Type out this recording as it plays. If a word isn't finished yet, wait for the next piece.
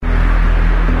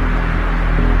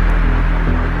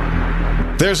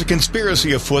There's a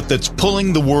conspiracy afoot that's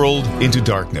pulling the world into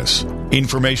darkness.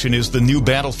 Information is the new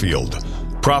battlefield.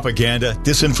 Propaganda,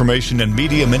 disinformation, and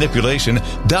media manipulation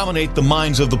dominate the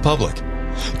minds of the public.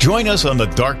 Join us on the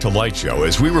Dark to Light Show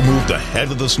as we remove the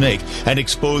head of the snake and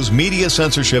expose media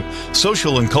censorship,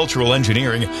 social and cultural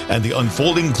engineering, and the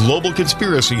unfolding global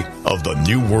conspiracy of the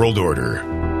New World Order.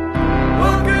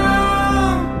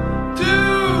 Welcome to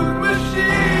the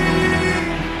machine.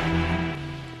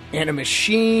 And a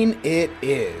machine it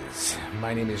is.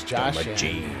 My name is Josh, and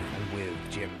machine. I'm with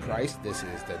Jim Price. This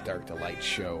is the Dark to Light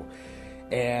Show.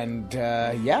 And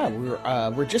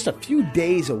we're just a few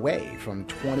days away from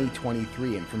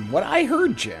 2023. And from what I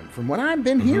heard, Jim, from what I've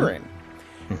been hearing,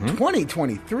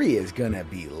 2023 is going to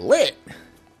be lit.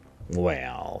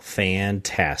 Well,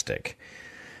 fantastic.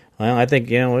 Well, I think,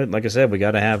 like I said, we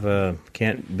got to have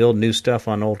can't build new stuff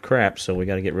on old crap, so we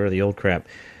got to get rid of the old crap.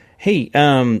 Hey,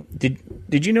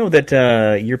 did you know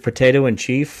that your potato in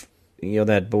chief,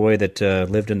 that boy that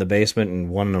lived in the basement and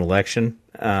won an election?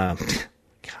 Yeah,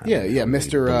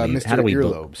 Mr.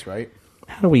 Earlobes, right?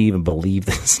 How do we even believe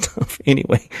this stuff?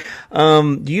 Anyway,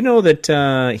 do you know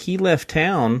that he left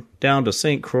town down to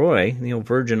St. Croix, the old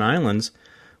Virgin Islands,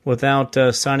 without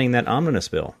signing that omnibus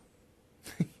bill?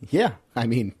 Yeah, I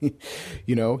mean,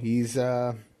 he's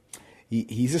a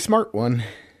smart one.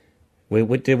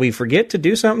 Did we forget to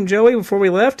do something, Joey, before we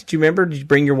left? Did you remember? Did you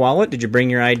bring your wallet? Did you bring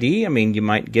your ID? I mean, you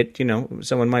might get,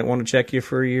 someone might want to check you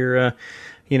for your,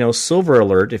 silver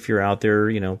alert if you're out there.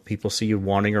 People see you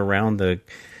wandering around the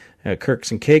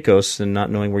Kirks and Caicos and not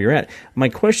knowing where you're at. My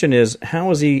question is, how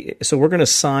is he? So we're going to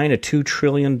sign a $2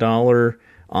 trillion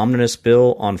omnibus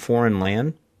bill on foreign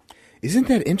land? Isn't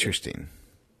that interesting?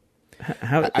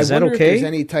 How is that okay? I wonder if there's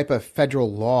any type of federal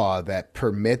law that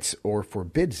permits or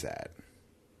forbids that.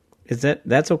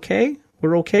 That's okay?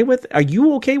 We're okay with? Are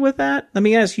you okay with that? Let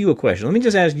me ask you a question. Let me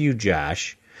just ask you,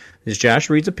 Josh. This is Josh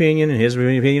Reed's opinion, and his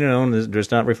opinion alone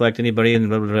does not reflect anybody, and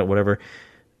blah, blah, blah, whatever.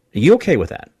 Are you okay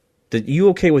with that? Are you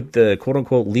okay with the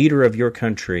quote-unquote leader of your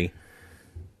country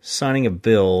signing a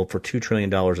bill for $2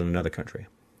 trillion in another country?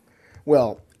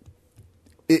 Well,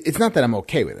 it's not that I'm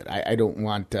okay with it. I don't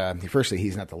want. Firstly,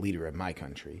 he's not the leader of my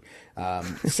country.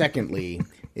 Secondly,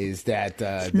 is that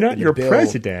not your bill,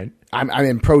 president? I'm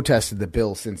in protest of the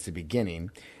bill since the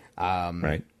beginning.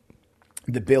 Right.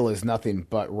 The bill is nothing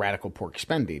but radical pork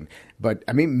spending. But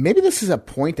I mean, maybe this is a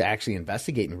point to actually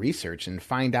investigate and research and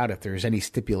find out if there's any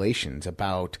stipulations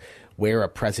about where a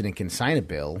president can sign a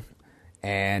bill,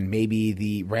 and maybe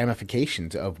the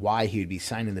ramifications of why he would be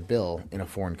signing the bill in a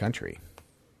foreign country.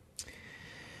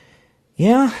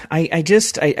 Yeah, I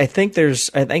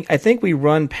think we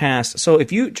run past. So if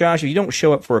you don't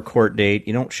show up for a court date,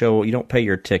 you don't pay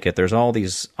your ticket. There's all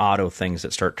these auto things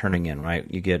that start turning in, right?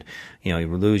 You get, you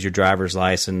lose your driver's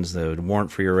license, the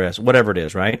warrant for your arrest, whatever it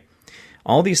is, right?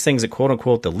 All these things that quote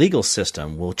unquote the legal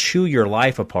system will chew your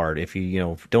life apart. If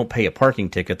you don't pay a parking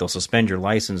ticket, they'll suspend your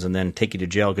license and then take you to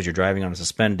jail because you're driving on a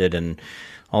suspended and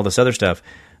all this other stuff.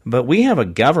 But we have a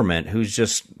government who's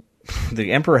just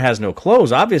the emperor has no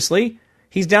clothes, obviously.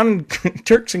 He's down in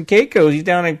Turks and Caicos. He's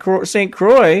down in St.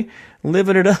 Croix,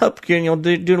 living it up, doing a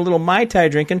little Mai Tai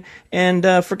drinking, and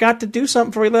forgot to do something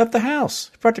before he left the house.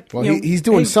 He's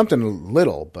doing something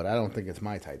little, but I don't think it's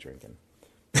Mai Tai drinking.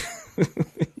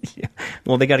 Yeah.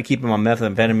 Well, they got to keep him on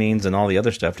methamphetamines and all the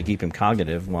other stuff to keep him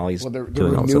cognitive while he's they're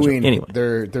doing all renewing. Such anyway,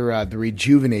 they're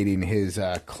rejuvenating his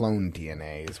clone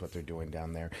DNA is what they're doing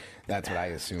down there. That's what I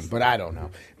assume, but I don't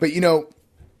know. But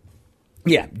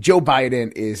yeah, Joe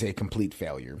Biden is a complete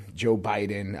failure. Joe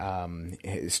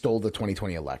Biden stole the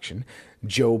 2020 election.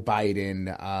 Joe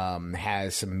Biden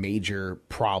has some major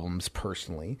problems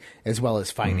personally as well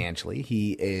as financially.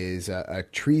 He is a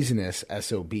treasonous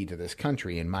SOB to this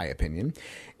country, in my opinion.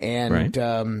 And,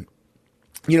 right.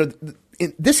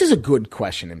 This is a good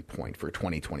question and point for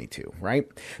 2022, right?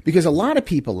 Because a lot of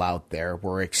people out there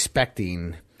were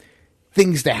expecting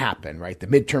things to happen, right? The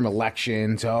midterm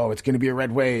elections, it's going to be a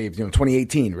red wave,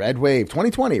 2018, red wave,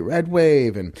 2020, red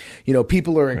wave. And,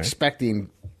 people are expecting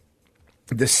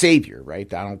the savior, right?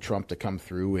 Donald Trump to come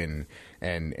through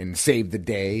and save the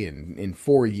day. And in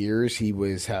 4 years, he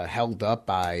was held up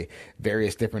by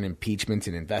various different impeachments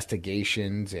and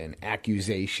investigations and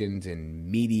accusations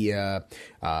and media,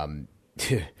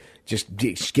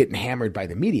 just getting hammered by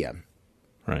the media.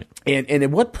 Right. And at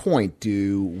what point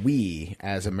do we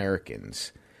as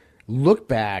Americans look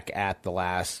back at the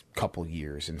last couple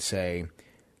years and say,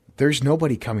 there's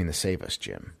nobody coming to save us,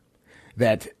 Jim?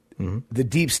 That the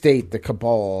deep state, the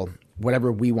cabal,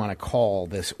 whatever we want to call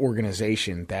this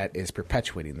organization that is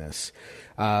perpetuating this,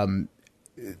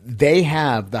 they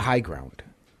have the high ground.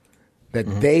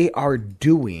 that they are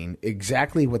doing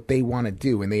exactly what they want to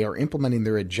do, and they are implementing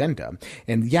their agenda.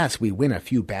 And yes, we win a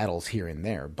few battles here and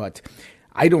there, but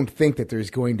I don't think that there's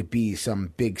going to be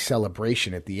some big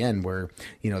celebration at the end where,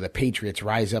 the Patriots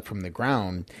rise up from the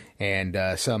ground and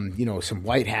some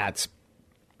white hats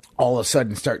all of a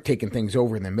sudden start taking things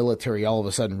over, and the military all of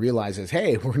a sudden realizes,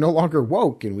 hey, we're no longer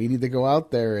woke and we need to go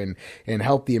out there and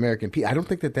help the American people. I don't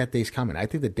think that day's coming. I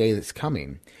think the day that's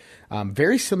coming,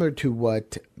 very similar to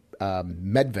what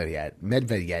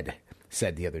Medvedev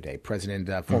said the other day,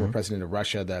 former president of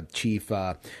Russia, the chief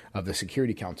of the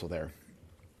Security Council there,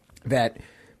 that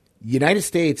United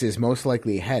States is most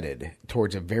likely headed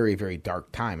towards a very, very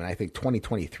dark time. And I think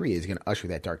 2023 is going to usher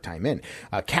that dark time in.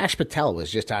 Kash Patel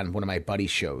was just on one of my buddy's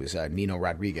shows, Nino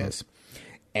Rodriguez.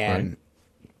 And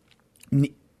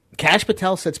Kash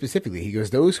Patel said specifically, he goes,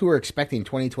 those who are expecting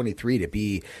 2023 to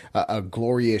be a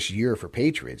glorious year for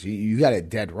Patriots, you got it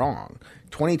dead wrong.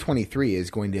 2023 is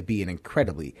going to be an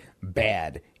incredibly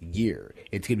bad year.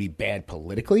 It's going to be bad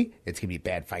politically. It's going to be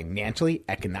bad financially,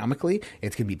 economically.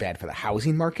 It's going to be bad for the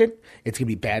housing market. It's going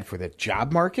to be bad for the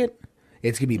job market.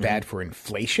 It's going to be bad for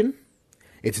inflation.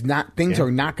 Things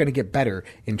are not going to get better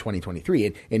in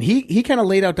 2023. And he kind of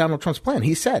laid out Donald Trump's plan.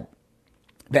 He said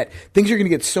that things are going to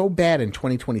get so bad in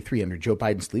 2023 under Joe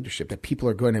Biden's leadership that people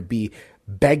are going to be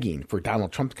begging for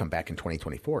Donald Trump to come back in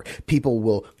 2024. People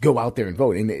will go out there and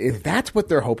vote. And if that's what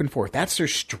they're hoping for, if that's their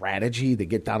strategy to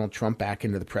get Donald Trump back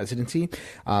into the presidency,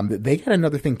 they got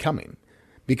another thing coming.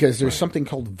 Because there's something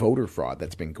called voter fraud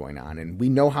that's been going on. And we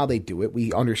know how they do it.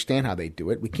 We understand how they do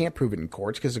it. We can't prove it in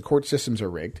courts because the court systems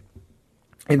are rigged.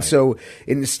 And so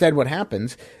instead what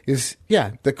happens is,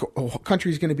 the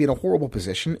country is going to be in a horrible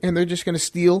position, and they're just going to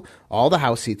steal all the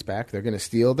House seats back. They're going to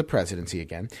steal the presidency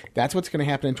again. That's what's going to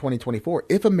happen in 2024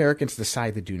 if Americans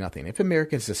decide to do nothing, if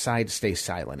Americans decide to stay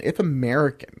silent, if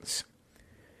Americans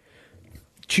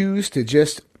choose to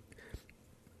just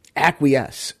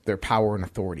acquiesce their power and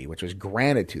authority, which was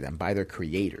granted to them by their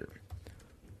Creator,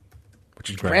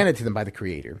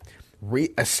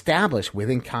 re-establish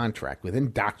within contract,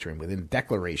 within doctrine, within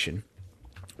declaration,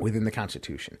 within the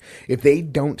Constitution. If they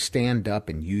don't stand up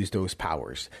and use those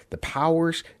powers, the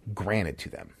powers granted to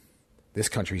them, this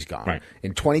country's gone. Right.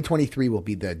 And 2023 will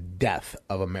be the death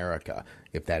of America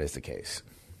if that is the case.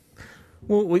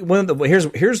 Well,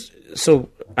 here's so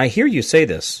I hear you say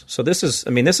this. So this is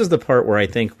the part where I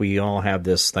think we all have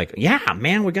this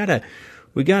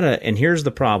we gotta, and here's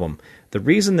the problem. The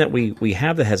reason that we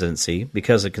have the hesitancy,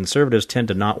 because the conservatives tend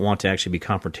to not want to actually be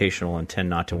confrontational and tend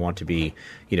not to want to be,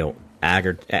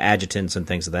 adjutants and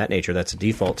things of that nature. That's a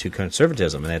default to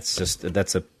conservatism, and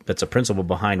that's a principle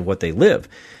behind what they live.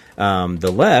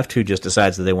 The left, who just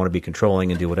decides that they want to be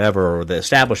controlling and do whatever, or the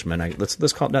establishment, let's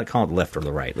not call it the left or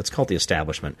the right. Let's call it the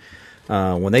establishment.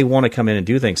 When they want to come in and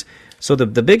do things. So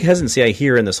the big hesitancy I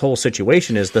hear in this whole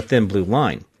situation is the thin blue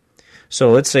line.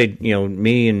 So let's say,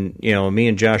 me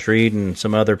and Josh Reed and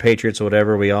some other patriots or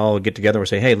whatever, we all get together and we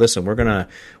say, hey, listen, we're gonna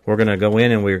go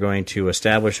in and we're going to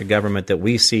establish a government that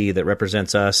we see that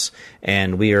represents us,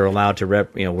 and we are allowed to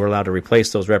we're allowed to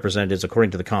replace those representatives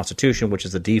according to the Constitution, which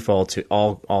is the default to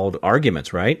all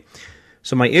arguments, right?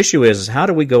 So my issue is how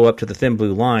do we go up to the thin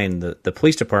blue line, the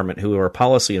police department, who are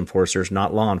policy enforcers,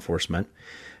 not law enforcement?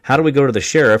 How do we go to the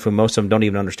sheriff, who most of them don't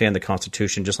even understand the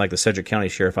Constitution, just like the Sedgwick County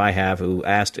sheriff I have, who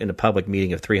asked in a public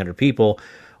meeting of 300 people,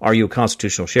 are you a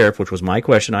constitutional sheriff, which was my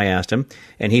question I asked him.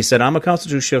 And he said, I'm a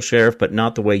constitutional sheriff, but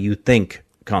not the way you think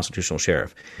constitutional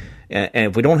sheriff.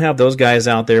 And if we don't have those guys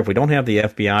out there, if we don't have the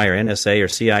FBI or NSA or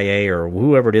CIA or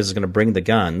whoever it is going to bring the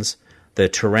guns, the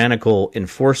tyrannical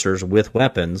enforcers with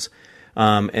weapons,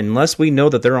 unless we know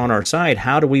that they're on our side,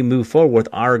 how do we move forward with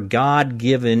our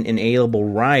God-given inalienable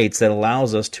rights that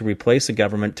allows us to replace a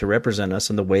government to represent us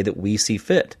in the way that we see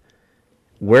fit?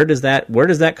 Where does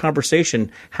that conversation,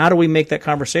 how do we make that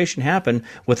conversation happen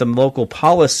with the local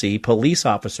police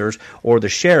officers, or the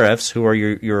sheriffs, who are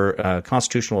your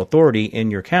constitutional authority in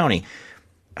your county?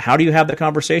 How do you have the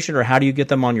conversation, or how do you get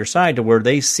them on your side to where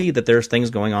they see that there's things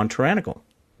going on tyrannical?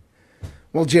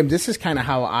 Well, Jim, this is kind of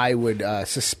how I would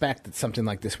suspect that something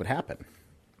like this would happen,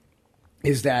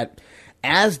 is that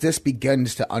as this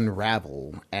begins to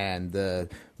unravel and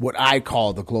what I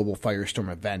call the global firestorm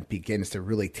event begins to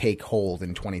really take hold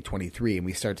in 2023, and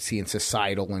we start seeing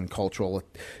societal and cultural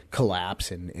collapse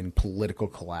and political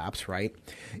collapse, right,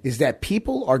 is that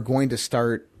people are going to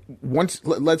start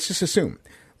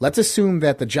let's assume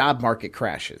that the job market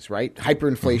crashes, right?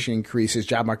 Hyperinflation increases,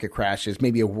 job market crashes,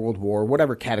 maybe a world war,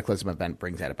 whatever cataclysm event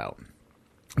brings that about.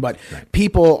 But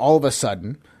people all of a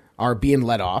sudden are being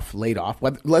laid off.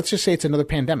 Let's just say it's another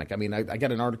pandemic. I mean, I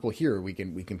got an article here we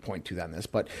can point to on this,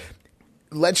 but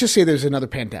let's just say there's another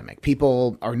pandemic.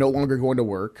 People are no longer going to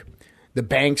work. The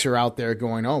banks are out there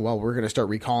going, oh, well, we're going to start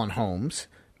recalling homes.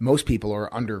 Most people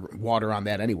are underwater on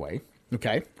that anyway.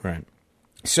 Okay. Right.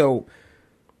 So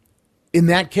in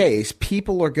that case,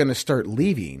 people are going to start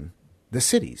leaving the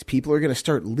cities. People are going to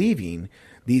start leaving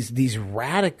these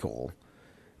radical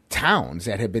towns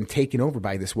that have been taken over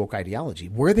by this woke ideology.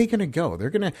 Where are they going to go? They're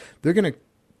going to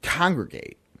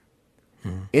congregate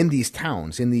in these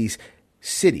towns, in these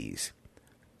cities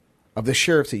of the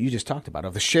sheriffs that you just talked about,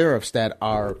 of the sheriffs that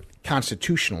are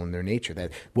constitutional in their nature,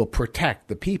 that will protect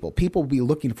the people. People will be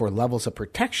looking for levels of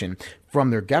protection from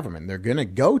their government. They're going to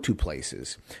go to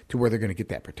places to where they're going to get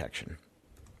that protection.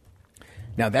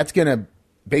 Now, that's going to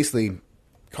basically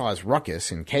cause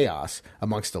ruckus and chaos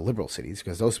amongst the liberal cities,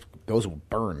 because those will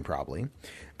burn probably.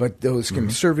 But those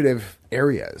conservative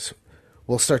areas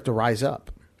will start to rise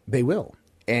up. They will.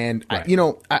 And right.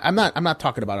 I'm not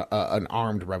talking about an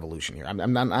armed revolution here.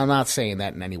 I'm not saying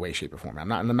that in any way, shape, or form.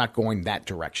 I'm not going that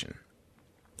direction.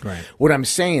 Right. What I'm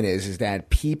saying is that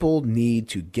people need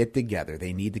to get together.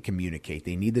 They need to communicate.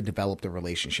 They need to develop the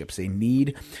relationships. They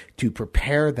need to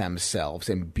prepare themselves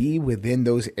and be within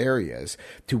those areas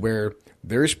to where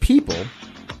there's people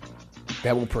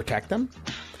that will protect them.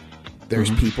 There's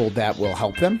people that will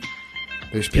help them.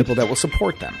 There's people that will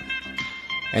support them.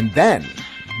 And then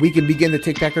we can begin to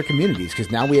take back our communities,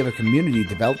 because now we have a community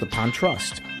developed upon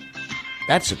trust.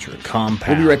 That's the truth.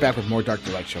 Compound. We'll be right back with more Dark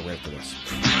to Light Show right after this.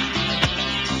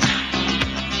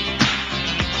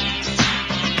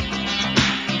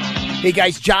 Hey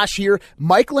guys, Josh here.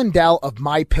 Mike Lindell of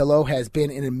MyPillow has been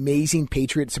an amazing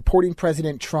patriot, supporting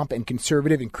President Trump and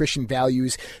conservative and Christian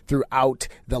values throughout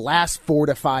the last 4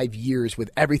 to 5 years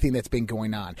with everything that's been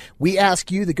going on. We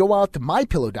ask you to go out to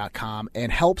MyPillow.com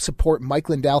and help support Mike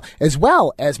Lindell, as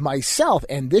well as myself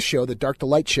and this show, the Dark to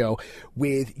Light Show,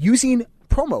 with using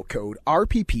promo code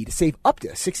RPP to save up to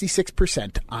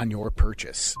 66% on your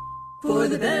purchase. For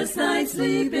the best night's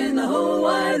sleep in the whole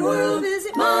wide world,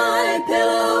 visit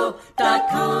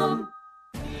MyPillow.com.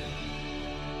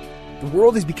 The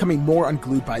world is becoming more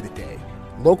unglued by the day.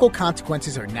 Local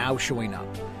consequences are now showing up.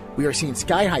 We are seeing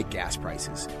sky-high gas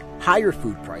prices, higher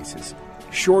food prices,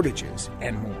 shortages,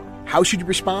 and more. How should you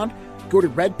respond? Go to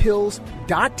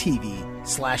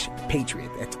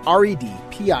redpills.tv/patriot. That's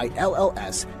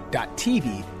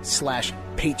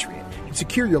redpills.tv/patriot. And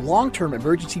secure your long-term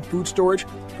emergency food storage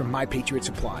from My Patriot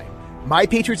Supply. My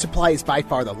Patriot Supply is by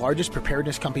far the largest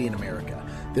preparedness company in America.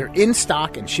 They're in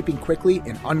stock and shipping quickly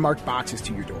in unmarked boxes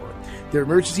to your door. Their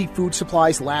emergency food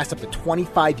supplies last up to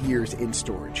 25 years in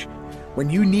storage. When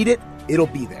you need it, it'll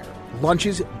be there.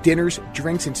 Lunches, dinners,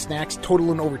 drinks, and snacks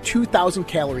totaling over 2,000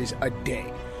 calories a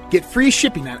day. Get free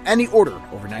shipping on any order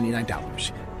over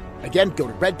 $99. Again, go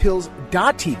to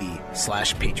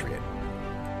redpills.tv/patriot.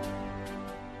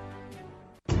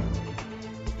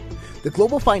 The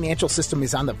global financial system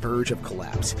is on the verge of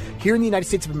collapse. Here in the United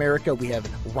States of America, we have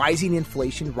rising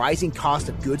inflation, rising cost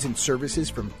of goods and services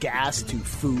from gas to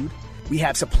food. We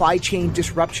have supply chain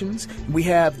disruptions. We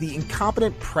have the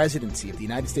incompetent presidency of the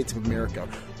United States of America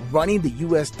running the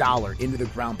U.S. dollar into the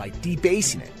ground by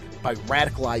debasing it, by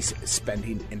radicalized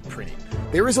spending and printing.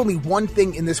 There is only one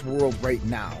thing in this world right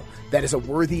now that is a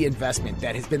worthy investment,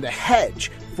 that has been the hedge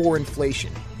for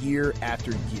inflation year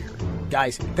after year.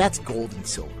 Guys, that's gold and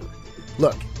silver.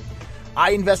 Look,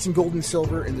 I invest in gold and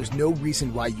silver, and there's no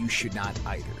reason why you should not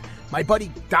either. My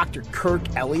buddy Dr. Kirk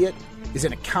Elliott is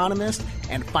an economist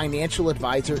and financial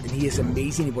advisor, and he is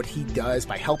amazing at what he does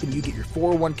by helping you get your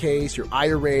 401ks, your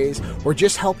IRAs, or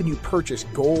just helping you purchase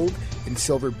gold and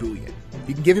silver bullion.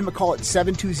 You can give him a call at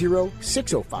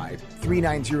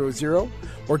 720-605-3900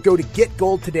 or go to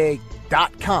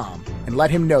getgoldtoday.com and let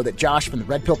him know that Josh from the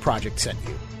Red Pill Project sent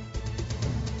you.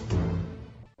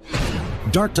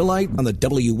 Dark to Light on the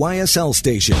WYSL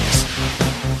stations.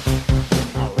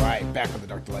 All right, back on the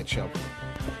Dark to Light show.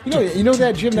 You know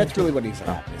that, Jim? That's really what he's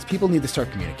about. Is people need to start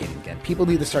communicating again. People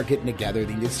need to start getting together.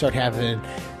 They need to start having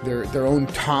their own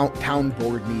town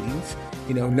board meetings.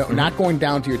 Not going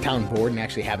down to your town board and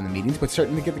actually having the meetings, but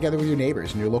starting to get together with your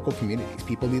neighbors and your local communities.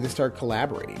 People need to start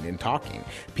collaborating and talking.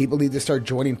 People need to start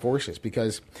joining forces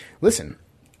because, listen,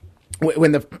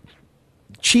 when the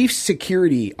chief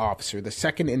security officer, the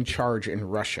second in charge in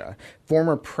Russia,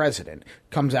 former president,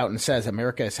 comes out and says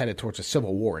America is headed towards a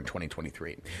civil war in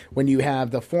 2023. When you have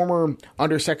the former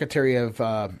undersecretary of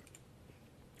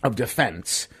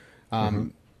defense,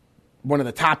 one of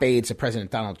the top aides of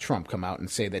President Donald Trump, come out and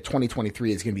say that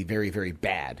 2023 is going to be very, very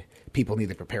bad. People need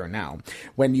to prepare now.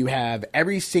 When you have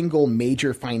every single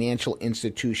major financial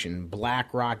institution,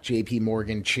 BlackRock, JP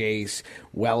Morgan, Chase,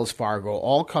 Wells Fargo,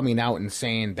 all coming out and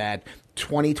saying that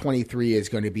 2023 is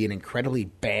going to be an incredibly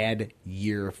bad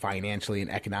year financially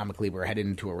and economically. We're headed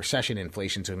into a recession.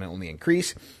 Inflation's going to only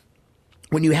increase.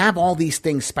 When you have all these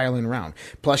things spiraling around,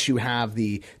 plus you have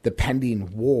the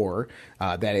pending war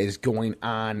that is going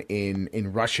on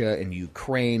in Russia and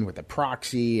Ukraine with the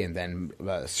proxy, and then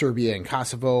Serbia and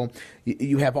Kosovo,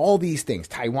 you have all these things,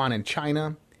 Taiwan and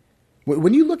China.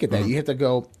 When you look at that, you have to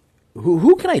go,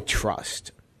 who can I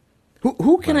trust?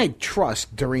 Who can I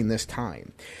trust during this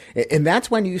time? And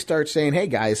that's when you start saying, hey,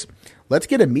 guys, let's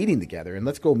get a meeting together and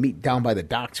let's go meet down by the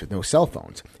docks with no cell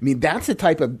phones. I mean, that's the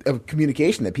type of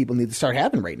communication that people need to start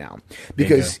having right now,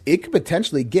 because it could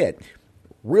potentially get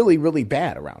really, really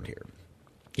bad around here.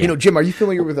 Yeah. You know, Jim, are you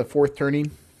familiar with the fourth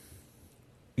turning?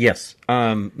 Yes.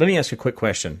 Let me ask you a quick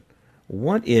question.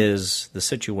 What is the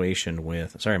situation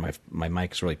with? Sorry, my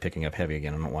mic is really picking up heavy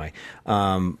again. I don't know why.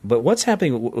 But what's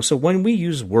happening? So when we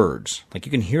use words, like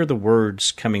you can hear the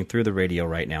words coming through the radio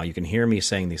right now. You can hear me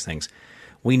saying these things.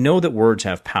 We know that words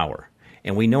have power,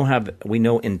 and we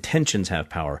know intentions have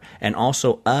power, and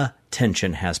also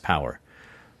attention has power.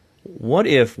 What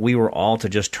if we were all to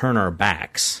just turn our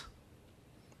backs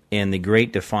in the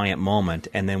great defiant moment,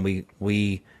 and then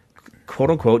we quote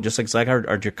unquote, just like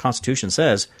our Constitution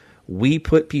says, we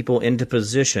put people into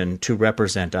position to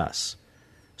represent us.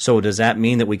 So does that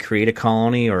mean that we create a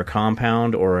colony or a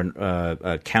compound or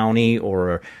a county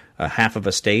or a half of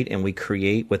a state, and we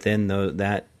create within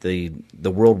the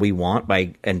world we want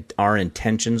by our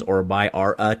intentions or by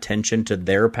our attention to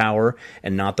their power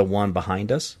and not the one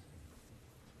behind us?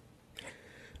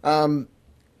 I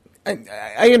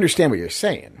understand what you're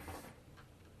saying,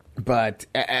 but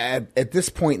at this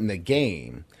point in the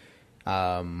game,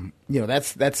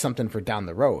 that's something for down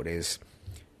the road. Is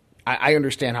I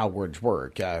understand how words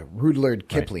work. Rudyard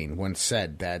Kipling once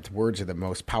said that words are the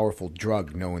most powerful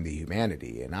drug known to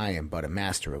humanity, and I am but a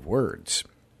master of words,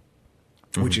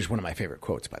 which is one of my favorite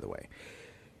quotes, by the way.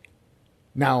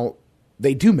 Now,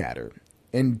 they do matter.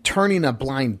 And turning a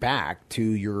blind back to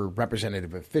your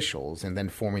representative officials and then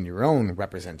forming your own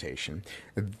representation,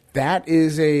 that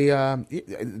is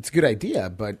it's a good idea,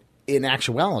 but in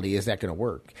actuality, is that going to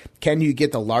work? Can you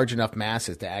get the large enough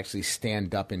masses to actually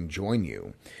stand up and join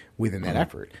you within that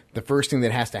effort? The first thing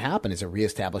that has to happen is a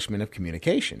reestablishment of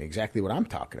communication. Exactly what I'm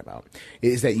talking about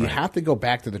is that you have to go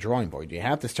back to the drawing board. You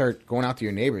have to start going out to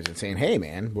your neighbors and saying, hey,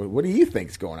 man, what do you think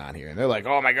is going on here? And they're like,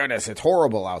 oh, my goodness, it's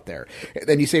horrible out there. And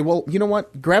then you say, well, you know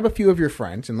what? Grab a few of your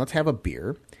friends and let's have a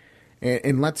beer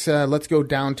and let's go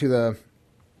down to the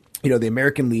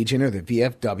American Legion or the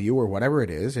VFW or whatever it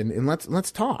is, and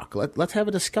let's talk. Let's have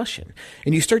a discussion.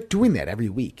 And you start doing that every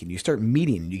week, and you start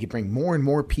meeting, and you can bring more and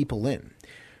more people in.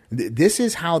 This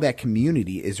is how that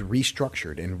community is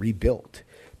restructured and rebuilt.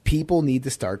 People need to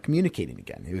start communicating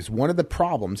again. It was one of the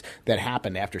problems that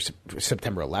happened after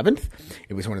September 11th.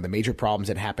 It was one of the major problems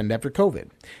that happened after COVID,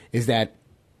 is that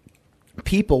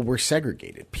people were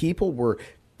segregated. People were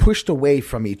pushed away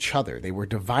from each other. They were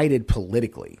divided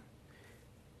politically.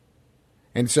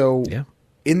 And so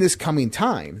in this coming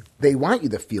time, they want you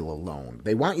to feel alone.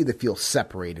 They want you to feel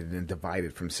separated and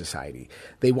divided from society.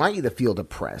 They want you to feel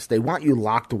depressed. They want you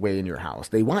locked away in your house.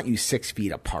 They want you 6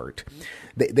 feet apart.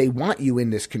 They want you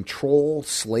in this control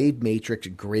slave matrix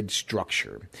grid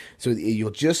structure. So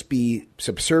you'll just be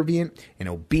subservient and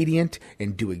obedient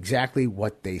and do exactly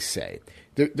what they say.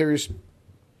 There's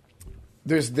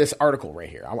this article right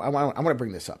here. I want to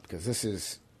bring this up because this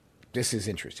is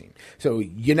interesting. So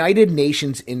United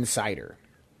Nations Insider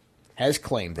has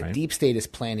claimed that Deep State is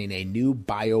planning a new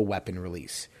bioweapon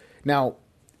release. Now,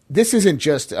 this isn't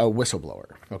just a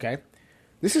whistleblower, okay?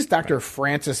 This is Dr.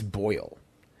 Francis Boyle.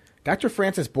 Dr.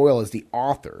 Francis Boyle is the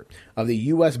author of the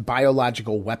U.S.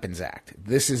 Biological Weapons Act.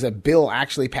 This is a bill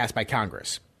actually passed by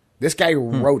Congress. This guy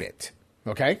wrote it,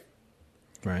 okay?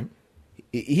 Right.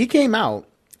 He came out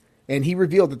and he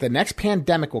revealed that the next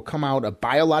pandemic will come out of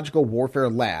biological warfare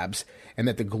labs and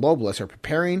that the globalists are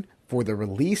preparing for the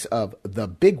release of the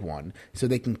big one so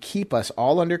they can keep us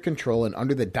all under control and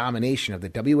under the domination of the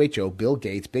WHO, Bill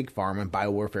Gates, Big Pharma, and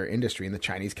biowarfare industry and the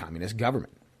Chinese Communist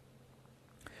government.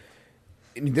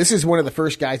 This is one of the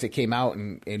first guys that came out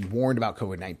and warned about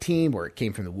COVID-19, where it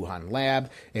came from the Wuhan lab,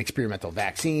 experimental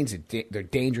vaccines, they're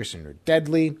dangerous and they're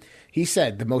deadly. He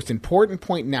said, the most important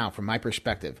point now, from my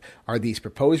perspective, are these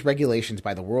proposed regulations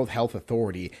by the World Health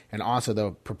Authority and also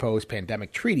the proposed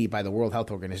pandemic treaty by the World Health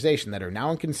Organization that are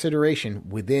now in consideration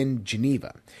within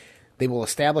Geneva. They will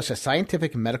establish a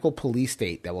scientific and medical police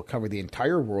state that will cover the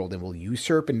entire world and will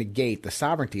usurp and negate the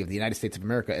sovereignty of the United States of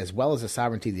America as well as the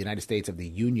sovereignty of the United States of the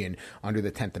Union under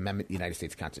the 10th Amendment of the United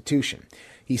States Constitution.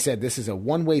 He said this is a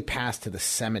one-way pass to the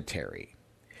cemetery.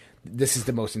 this is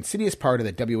the most insidious part of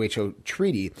the WHO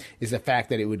treaty, is the fact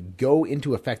that it would go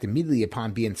into effect immediately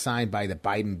upon being signed by the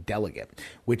Biden delegate,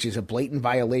 which is a blatant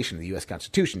violation of the U.S.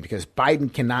 Constitution because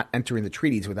Biden cannot enter in the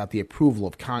treaties without the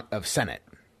approval of Senate.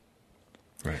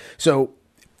 Right. So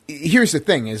here's the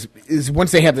thing is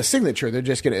once they have the signature, they're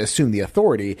just going to assume the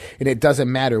authority, and it doesn't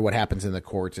matter what happens in the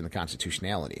courts and the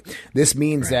constitutionality. This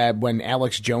means that when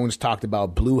Alex Jones talked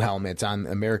about blue helmets on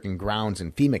American grounds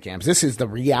and FEMA camps, this is the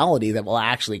reality that will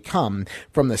actually come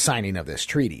from the signing of this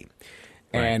treaty.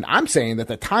 Right. And I'm saying that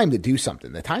the time to do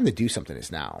something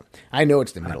is now. I know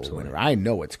it's the middle of winter. I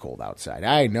know it's cold outside.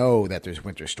 I know that there's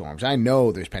winter storms. I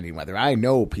know there's pending weather. I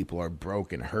know people are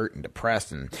broke and hurt and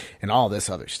depressed and all this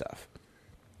other stuff.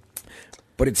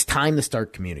 But it's time to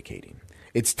start communicating.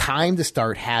 It's time to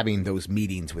start having those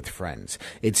meetings with friends.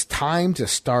 It's time to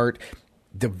start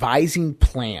devising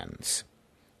plans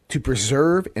to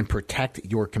preserve and protect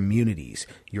your communities,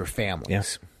 your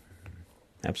families.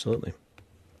 Yeah. Absolutely.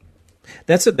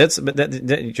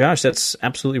 Josh, that's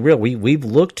absolutely real. We've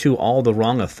looked to all the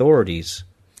wrong authorities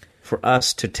for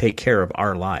us to take care of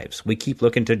our lives. We keep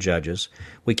looking to judges.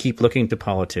 We keep looking to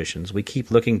politicians. We keep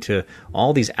looking to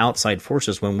all these outside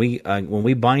forces. When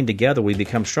we bind together, we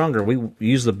become stronger. We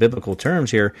use the biblical terms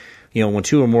here. When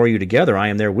two or more of you together, I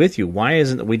am there with you. Why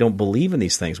isn't it we don't believe in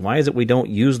these things? Why is it we don't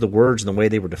use the words in the way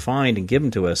they were defined and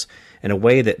given to us in a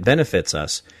way that benefits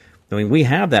us? I mean, we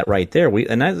have that right there. We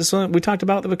talked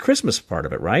about the Christmas part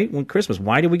of it, right? When Christmas,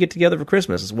 why do we get together for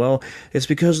Christmas? Well, it's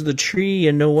because of the tree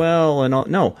and Noel and all.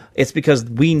 No, it's because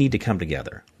we need to come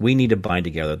together. We need to bind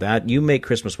together. That you make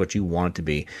Christmas what you want it to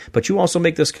be, but you also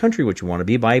make this country what you want to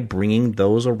be by bringing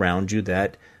those around you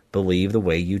that believe the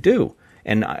way you do.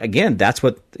 And again, that's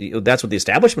what the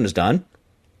establishment has done.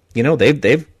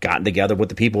 They've gotten together with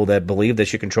the people that believe they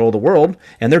should control the world,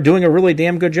 and they're doing a really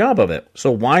damn good job of it.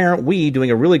 So why aren't we doing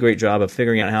a really great job of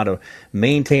figuring out how to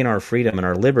maintain our freedom and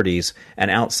our liberties and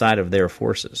outside of their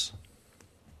forces?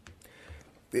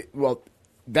 Well,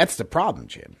 that's the problem,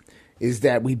 Jim, is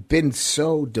that we've been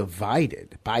so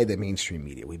divided by the mainstream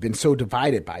media. We've been so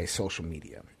divided by social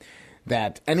media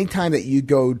that anytime that you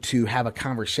go to have a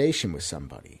conversation with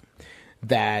somebody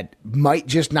that might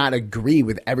just not agree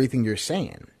with everything you're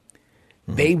saying,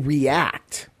 they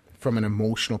react from an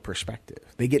emotional perspective.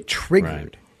 They get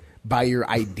triggered by your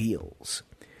ideals.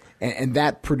 And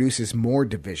that produces more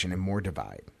division and more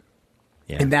divide.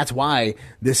 Yeah. And that's why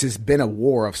this has been a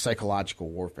war of psychological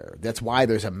warfare. That's why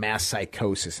there's a mass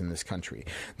psychosis in this country.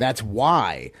 That's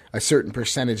why a certain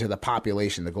percentage of the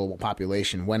population, the global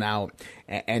population, went out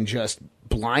and just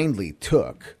blindly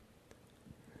took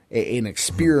an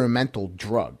experimental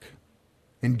drug,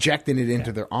 injecting it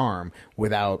into their arm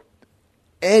without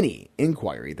any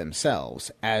inquiry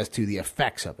themselves as to the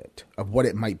effects of it, of what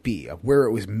it might be, of where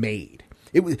it was made.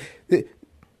 It was,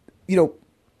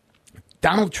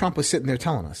 Donald Trump was sitting there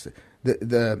telling us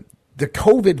the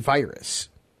COVID virus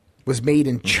was made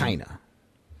in China.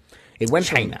 It went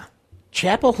from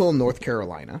Chapel Hill, North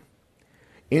Carolina,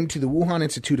 into the Wuhan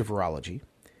Institute of Virology,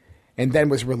 and then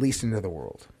was released into the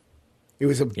world. It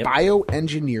was a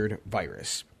bioengineered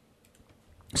virus.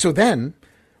 So then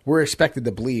we're expected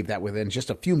to believe that within just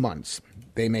a few months,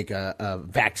 they make a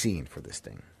vaccine for this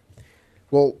thing.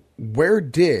 Well, where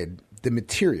did the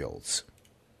materials,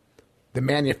 the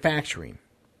manufacturing,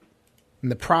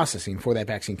 and the processing for that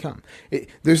vaccine come?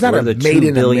 There's not a made in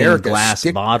America 2 billion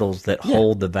glass bottles that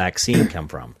hold the vaccine come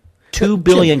from. 2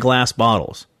 billion glass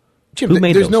bottles. Jim, who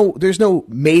made those? There's no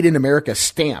made in America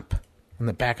stamp on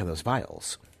the back of those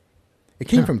vials. It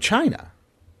came from China.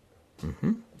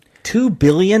 2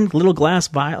 billion little glass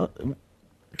vials.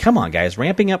 Come on, guys.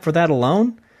 Ramping up for that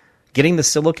alone? Getting the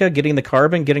silica, getting the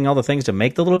carbon, getting all the things to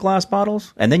make the little glass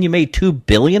bottles? And then you made 2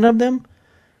 billion of them?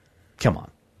 Come on.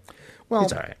 Well,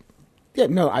 it's all right. Yeah,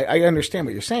 no, I understand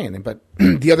what you're saying. But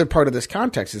the other part of this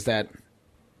context is that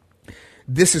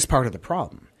this is part of the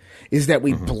problem, is that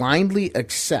we blindly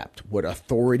accept what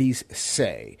authorities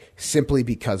say simply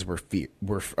because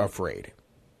we're afraid.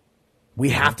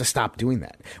 We have to stop doing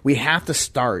that. We have to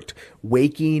start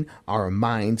waking our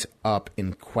minds up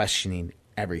and questioning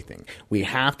everything. We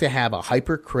have to have a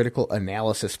hypercritical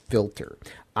analysis filter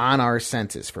on our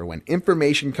senses for when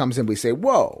information comes in, we say,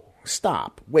 whoa,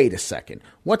 stop, wait a second.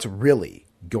 What's really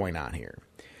going on here?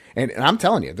 And I'm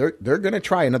telling you, they're going to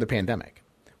try another pandemic.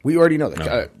 We already know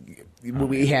that.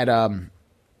 We had,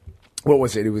 what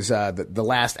was it? It was the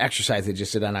last exercise they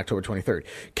just did on October 23rd,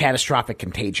 catastrophic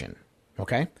contagion.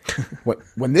 Okay,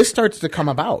 when this starts to come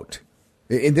about,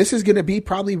 and this is going to be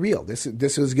probably real. This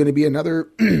is going to be another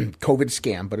COVID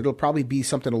scam, but it'll probably be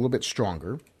something a little bit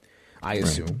stronger, I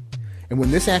assume. And when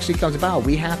this actually comes about,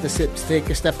 we have to take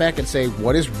a step back and say,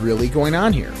 what is really going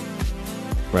on here?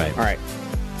 Right. All right.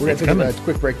 We're going to take a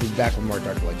quick break. We'll be back with more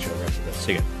Dark to Light Show right after this.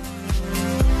 See you.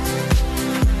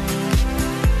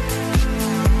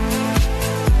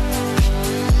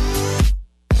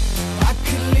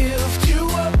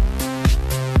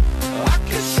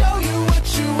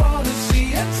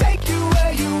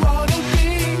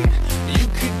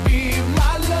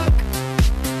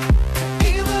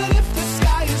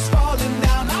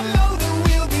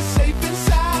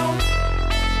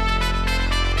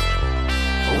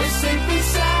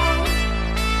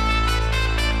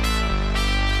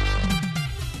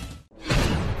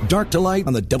 Dark to Light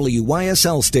on the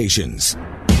WYSL stations.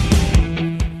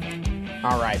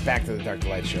 All right, back to the Dark to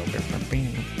Light Show.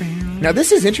 Now,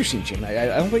 this is interesting, Jim. I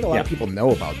don't think a lot of people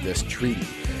know about this treaty.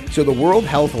 So the World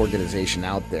Health Organization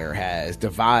out there has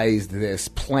devised this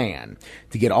plan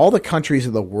to get all the countries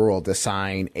of the world to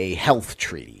sign a health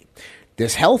treaty.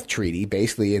 This health treaty,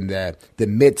 basically in the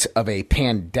midst of a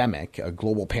pandemic, a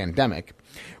global pandemic,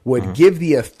 would give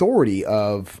the authority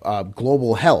of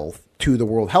global health to the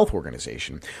World Health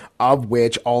Organization, of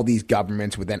which all these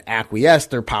governments would then acquiesce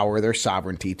their power, their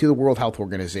sovereignty to the World Health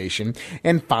Organization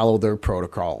and follow their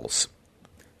protocols.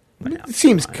 It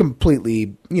seems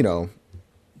completely,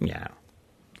 Yeah.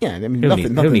 Yeah, I mean,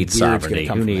 nothing needs sovereignty?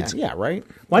 Who needs? Yeah, right.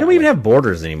 Why do we even have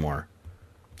borders anymore?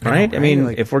 Right? I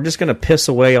mean, if we're just going to piss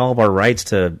away all of our rights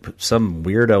to some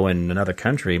weirdo in another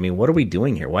country, I mean, what are we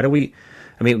doing here?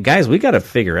 Guys, we got to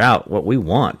figure out what we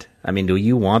want. I mean, do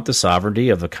you want the sovereignty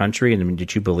of a country? And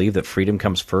did you believe that freedom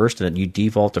comes first and that you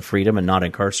default to freedom and not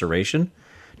incarceration?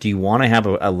 Do you want to have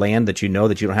a land that you know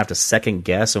that you don't have to second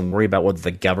guess and worry about whether the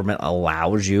government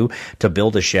allows you to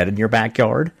build a shed in your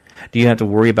backyard? Do you have to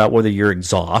worry about whether your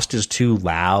exhaust is too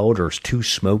loud or too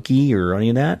smoky or any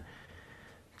of that?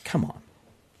 Come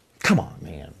on,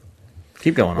 man.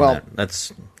 Keep going on that.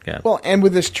 That's Well, and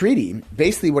with this treaty,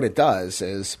 basically what it does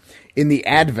is, in the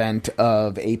advent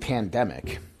of a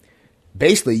pandemic,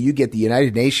 basically you get the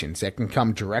United Nations that can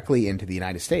come directly into the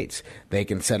United States. They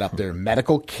can set up their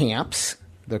medical camps,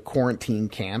 the quarantine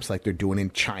camps, like they're doing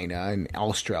in China and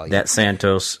Australia. That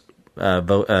Santos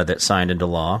vote that signed into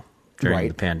law during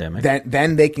the pandemic.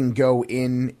 Then they can go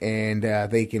in and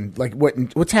they can, like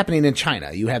what's happening in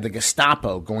China. You have the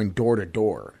Gestapo going door to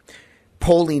door,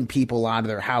 pulling people out of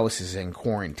their houses and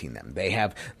quarantine them. They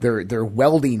have they're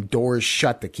welding doors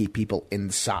shut to keep people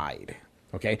inside.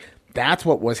 Okay, that's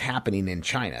what was happening in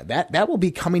China. That will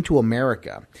be coming to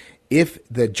America if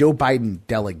the Joe Biden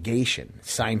delegation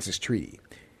signs this treaty.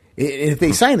 If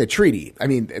they sign the treaty, I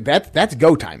mean, that's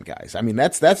go time, guys. I mean,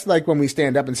 that's like when we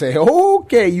stand up and say,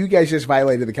 okay, you guys just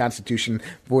violated the Constitution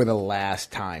for the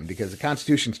last time, because the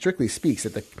Constitution strictly speaks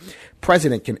that the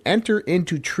president can enter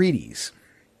into treaties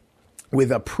with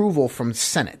approval from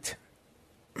Senate.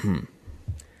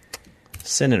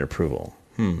 Senate approval.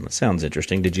 That sounds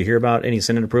interesting. Did you hear about any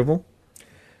Senate approval?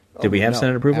 Did we have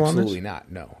Senate approval on this? Absolutely not.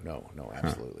 No,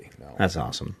 absolutely no. That's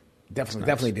awesome.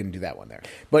 Definitely didn't do that one there.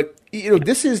 But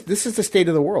this is the state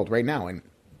of the world right now, and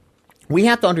we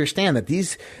have to understand that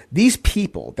these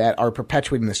people that are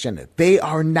perpetuating this agenda, they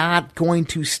are not going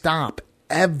to stop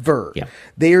ever. Yeah.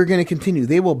 They are going to continue.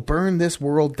 They will burn this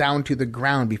world down to the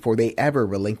ground before they ever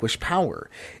relinquish power.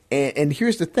 And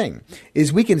here's the thing,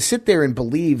 is we can sit there and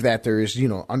believe that there's,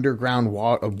 underground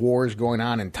wars going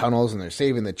on in tunnels and they're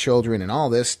saving the children and all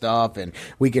this stuff. And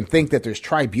we can think that there's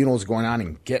tribunals going on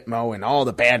in Gitmo and all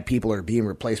the bad people are being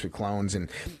replaced with clones. And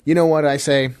you know what I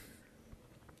say?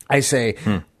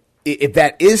 If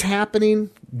that is happening,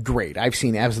 great. I've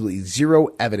seen absolutely zero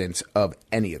evidence of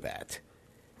any of that.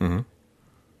 Mm-hmm.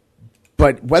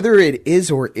 But whether it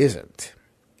is or isn't,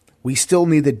 we still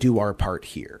need to do our part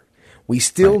here. We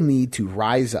still need to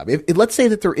rise up. Let's say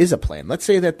that there is a plan. Let's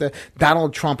say that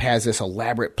Donald Trump has this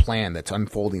elaborate plan that's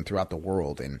unfolding throughout the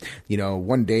world. And,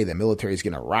 one day the military is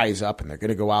going to rise up and they're going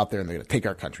to go out there and they're going to take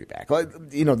our country back.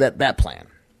 That plan.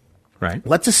 Right.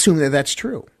 Let's assume that that's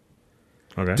true.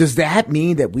 Okay. Does that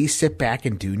mean that we sit back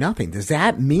and do nothing? Does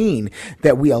that mean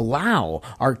that we allow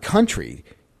our country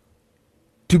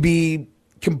to be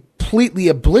completely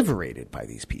obliterated by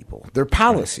these people, their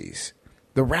policies,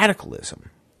 the radicalism,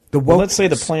 the wokeness? Well, let's say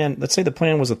the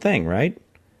plan was a thing, right?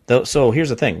 So here's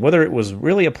the thing: whether it was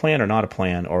really a plan or not a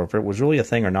plan, or if it was really a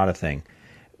thing or not a thing,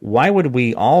 why would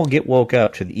we all get woke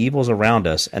up to the evils around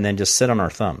us and then just sit on our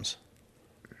thumbs?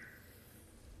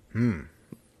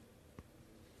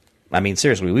 I mean,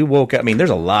 seriously, we woke up. I mean, there's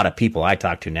a lot of people I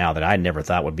talk to now that I never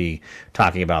thought would be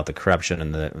talking about the corruption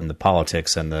and the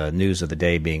politics and the news of the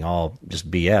day being all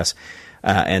just BS.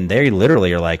 And they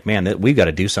literally are like, man, we've got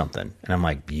to do something. And I'm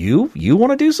like, you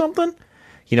want to do something?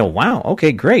 wow,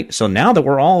 okay, great. So now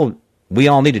that we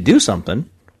all need to do something.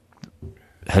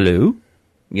 Hello?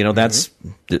 This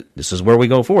is where we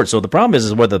go forward. So the problem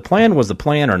is whether the plan was the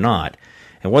plan or not,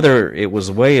 and whether it was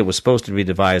the way it was supposed to be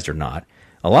devised or not.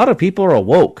 A lot of people are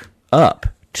awoke up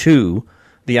to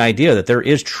the idea that there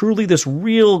is truly this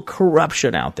real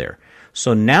corruption out there.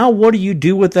 So now what do you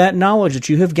do with that knowledge that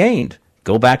you have gained?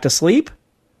 Go back to sleep?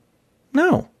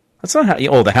 No. That's not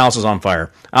how. The house is on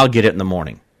fire. I'll get it in the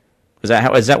morning. Is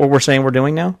that what we're saying we're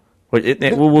doing now? I'll get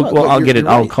it.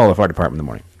 I'll call the fire department in the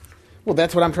morning. Well,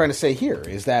 that's what I'm trying to say here,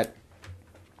 is that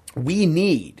we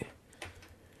need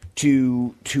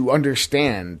to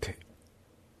understand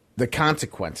the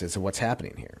consequences of what's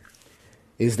happening here.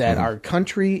 Is that our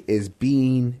country is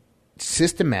being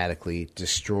systematically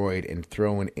destroyed and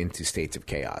thrown into states of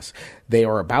chaos. They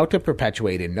are about to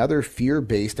perpetuate another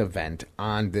fear-based event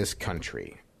on this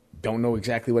country. Don't know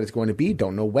exactly what it's going to be.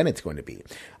 Don't know when it's going to be.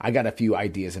 I got a few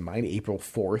ideas in mind. April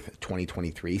 4th,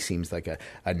 2023 seems like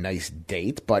a nice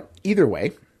date. But either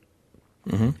way,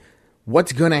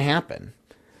 what's going to happen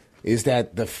is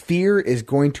that the fear is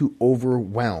going to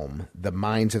overwhelm the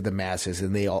minds of the masses,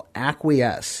 and they'll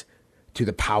acquiesce to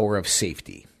the power of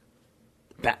safety.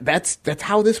 That's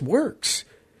how this works.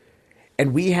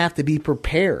 And we have to be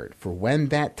prepared for when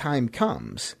that time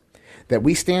comes, that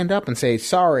we stand up and say,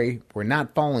 sorry, we're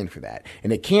not falling for that.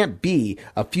 And it can't be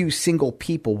a few single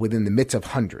people within the midst of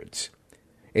hundreds.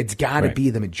 It's got to be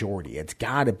the majority. It's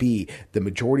got to be the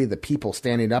majority of the people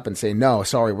standing up and saying, no,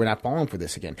 sorry, we're not falling for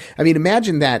this again. I mean,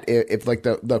 imagine that if like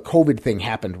the COVID thing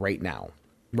happened right now,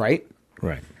 right?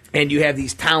 Right. And you have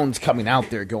these towns coming out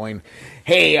there going,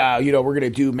 hey, we're going to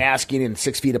do masking and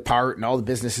 6 feet apart and all the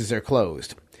businesses are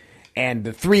closed. And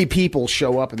the 3 people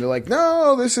show up and they're like,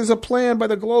 no, this is a plan by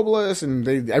the globalists.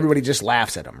 And everybody just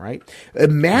laughs at them, right?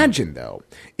 Imagine, though,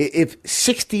 if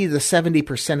 60 to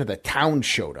 70% of the town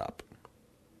showed up,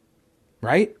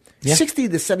 right? Yeah. 60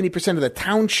 to 70% of the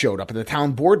town showed up at the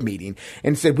town board meeting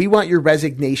and said, we want your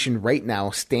resignation right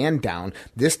now. Stand down.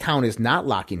 This town is not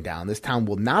locking down. This town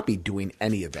will not be doing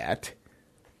any of that.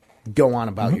 Go on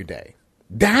about your day.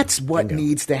 That's what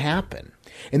needs to happen.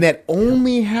 And that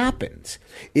only happens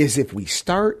is if we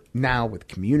start now with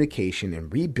communication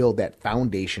and rebuild that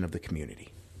foundation of the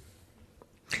community.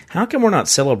 How come we're not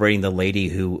celebrating the lady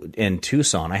who in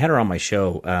Tucson? I had her on my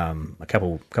show a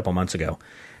couple months ago.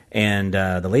 And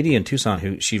the lady in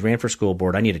Tucson, she ran for school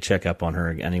board. I need to check up on her.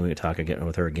 I need to talk again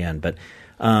with her again. But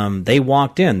they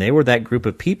walked in. They were that group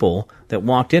of people that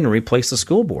walked in and replaced the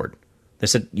school board. They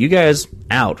said, "You guys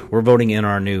out. We're voting in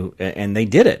our new," and they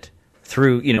did it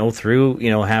through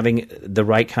having the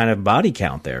right kind of body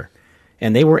count there,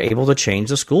 and they were able to change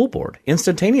the school board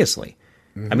instantaneously.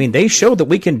 I mean, they showed that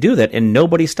we can do that, and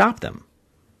nobody stopped them.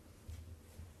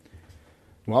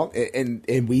 Well,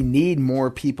 and we need more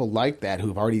people like that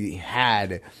who've already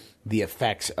had the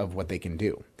effects of what they can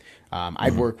do.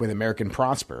 I've worked with American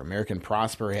Prosper. American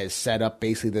Prosper has set up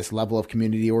basically this level of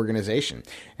community organization.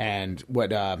 And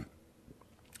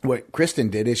what Kristen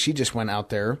did is she just went out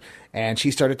there and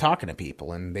she started talking to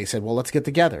people. And they said, well, let's get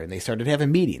together. And they started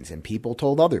having meetings. And people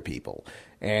told other people.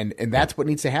 And that's what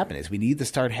needs to happen is we need to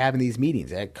start having these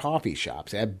meetings at coffee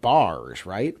shops, at bars,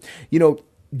 right?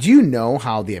 Do you know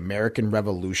how the American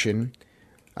Revolution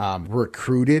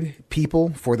recruited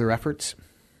people for their efforts?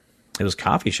 It was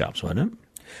coffee shops, wasn't it?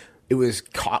 It was,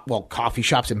 coffee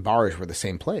shops and bars were the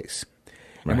same place.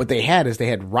 Right. And what they had is they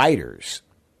had riders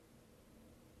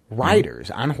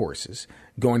on horses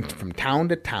going from town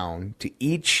to town to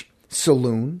each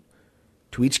saloon,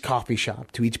 to each coffee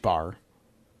shop, to each bar.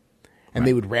 And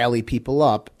they would rally people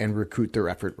up and recruit their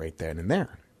effort right then and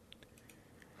there.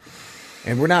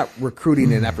 And we're not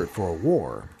recruiting an effort for a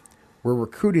war. We're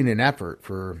recruiting an effort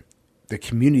for the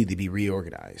community to be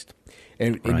reorganized.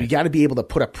 And you got to be able to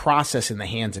put a process in the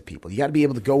hands of people. You got to be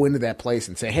able to go into that place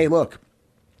and say, hey, look,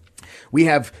 we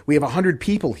have 100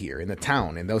 people here in the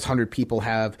town, and those 100 people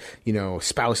have,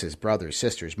 spouses, brothers,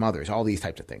 sisters, mothers, all these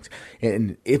types of things.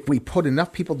 And if we put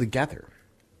enough people together,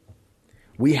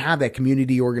 we have that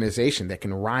community organization that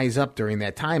can rise up during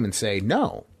that time and say,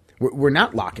 no. We're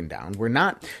not locking down. We're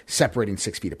not separating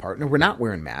 6 feet apart. No, we're not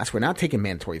wearing masks. We're not taking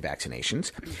mandatory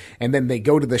vaccinations. And then they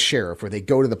go to the sheriff or they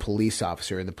go to the police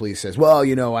officer and the police says, well,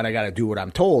 you know what? I got to do what I'm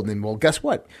told. And well, guess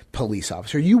what? Police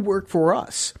officer, you work for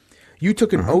us. You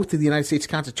took an oath to the United States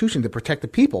Constitution to protect the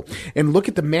people. And look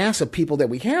at the mass of people that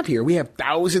we have here. We have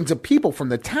thousands of people from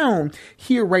the town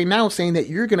here right now saying that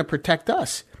you're going to protect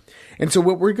us. And so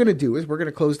what we're going to do is we're going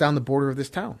to close down the border of this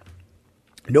town.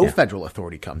 No federal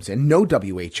authority comes in. No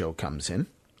WHO comes in.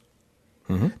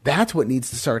 That's what needs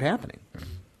to start happening.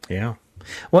 Yeah.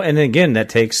 Well, and again, that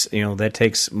takes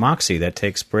moxie, that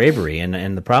takes bravery,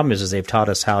 and the problem is they've taught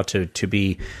us how to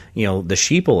be, the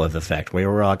sheeple of the fact. We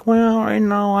were like, well,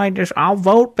 I'll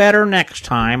vote better next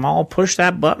time. I'll push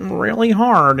that button really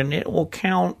hard, and it will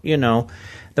count.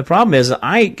 The problem is,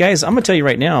 I'm going to tell you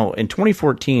right now. In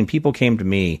 2014, people came to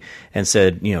me and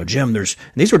said, Jim,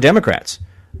 these were Democrats.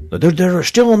 They're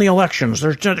still in the elections.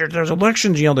 There's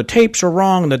elections. The tapes are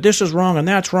wrong, and that this is wrong, and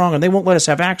that's wrong, and they won't let us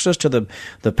have access to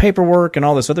the paperwork and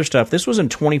all this other stuff. This was in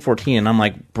 2014, and I'm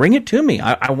like, bring it to me.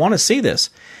 I want to see this.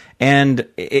 And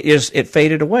it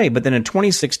faded away. But then in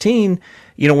 2016,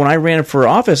 when I ran for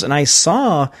office and I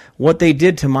saw what they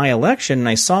did to my election and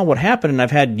I saw what happened, and I've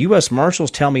had U.S.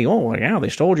 Marshals tell me, oh, yeah, they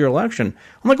stole your election.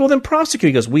 I'm like, well, then prosecute.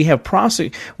 He goes, we have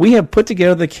put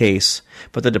together the case,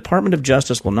 but the Department of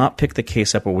Justice will not pick the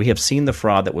case up where we have seen the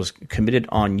fraud that was committed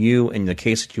on you in the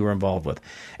case that you were involved with.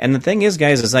 And the thing is,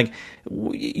 guys, is like,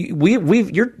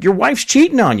 your wife's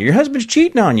cheating on you. Your husband's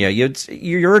cheating on you.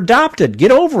 You're adopted. Get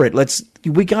over it.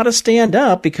 We got to stand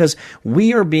up because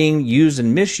we are being used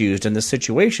and misused in this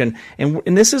situation.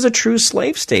 And this is a true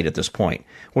slave state at this point,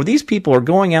 where these people are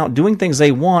going out doing things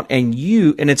they want, and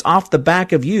it's off the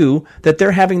back of you that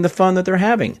they're having the fun that they're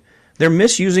having. They're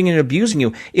misusing and abusing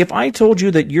you. If I told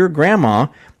you that your grandma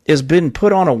has been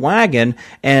put on a wagon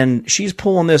and she's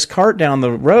pulling this cart down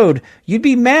the road, you'd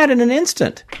be mad in an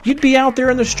instant. You'd be out there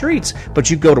in the streets, but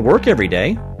you go to work every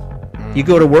day. You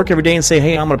go to work every day and say,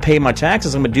 hey, I'm going to pay my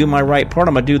taxes. I'm going to do my right part.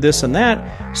 I'm going to do this and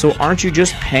that. So aren't you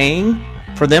just paying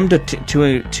for them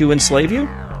to enslave you?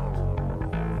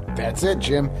 That's it,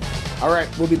 Jim. All right,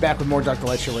 we'll be back with more Dr.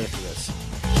 Light Show right after this.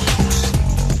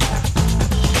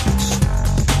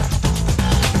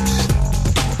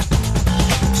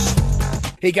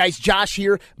 Hey guys, Josh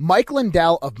here. Mike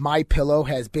Lindell of MyPillow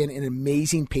has been an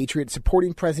amazing patriot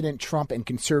supporting President Trump and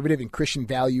conservative and Christian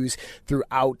values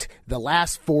throughout the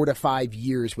last 4 to 5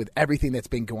 years with everything that's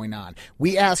been going on.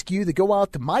 We ask you to go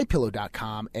out to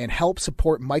MyPillow.com and help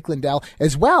support Mike Lindell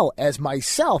as well as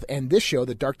myself and this show,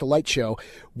 The Dark to Light Show,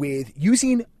 with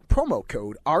using promo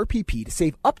code RPP to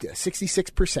save up to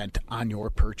 66% on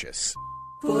your purchase.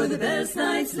 For the best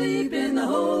night's sleep in the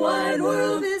whole wide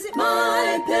world, visit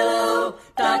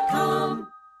MyPillow.com.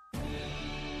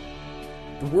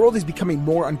 The world is becoming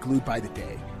more unglued by the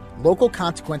day. Local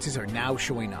consequences are now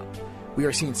showing up. We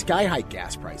are seeing sky-high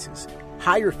gas prices,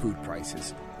 higher food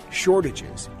prices,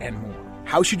 shortages, and more.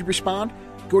 How should you respond?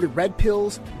 Go to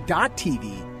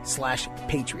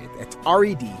redpills.tv/patriot. That's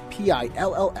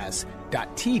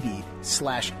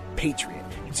redpills.tv/patriot.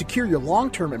 And secure your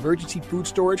long-term emergency food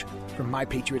storage from My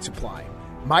Patriot Supply.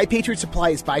 My Patriot Supply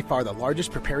is by far the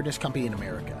largest preparedness company in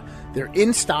America. They're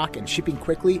in stock and shipping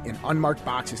quickly in unmarked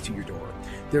boxes to your door.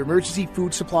 Their emergency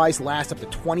food supplies last up to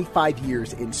 25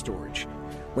 years in storage.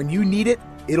 When you need it,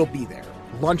 it'll be there.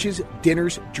 Lunches,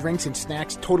 dinners, drinks, and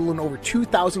snacks totaling over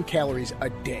 2,000 calories a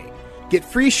day. Get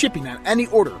free shipping on any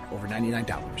order over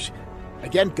 $99.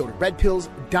 Again, go to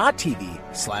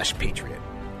redpills.tv/patriot.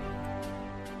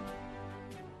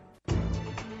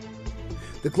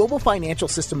 The global financial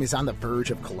system is on the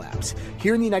verge of collapse.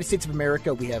 Here in the United States of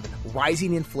America, we have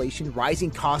rising inflation,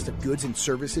 rising cost of goods and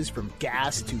services from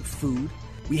gas to food.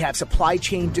 We have supply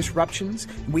chain disruptions.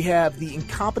 We have the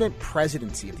incompetent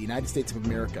presidency of the United States of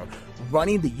America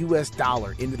running the U.S.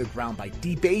 dollar into the ground by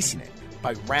debasing it,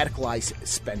 by radicalized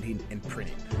spending and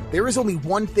printing. There is only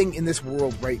one thing in this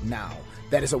world right now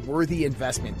that is a worthy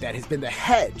investment that has been the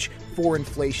hedge for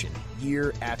inflation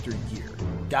year after year.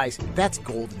 Guys, that's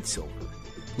gold and silver.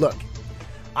 Look,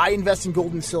 I invest in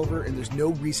gold and silver, and there's no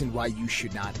reason why you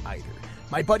should not either.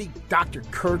 My buddy Dr.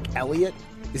 Kirk Elliott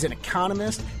is an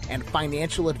economist and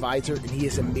financial advisor, and he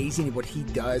is amazing at what he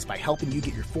does by helping you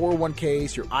get your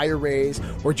 401ks, your IRAs,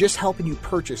 or just helping you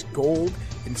purchase gold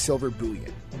and silver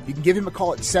bullion. You can give him a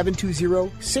call at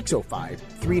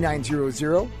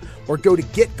 720-605-3900 or go to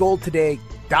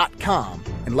getgoldtoday.com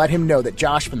and let him know that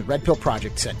Josh from the Red Pill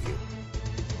Project sent you.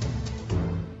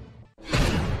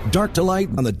 Dark to Light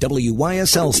on the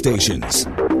WYSL stations.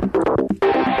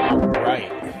 Right.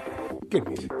 Good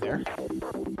music there.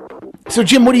 So,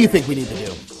 Jim, what do you think we need to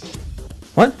do?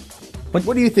 What?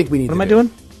 What do you think we need to do? What am I doing?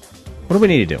 What do we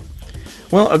need to do?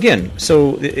 Well, again, let's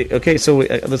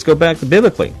go back to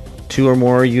biblically. 2 or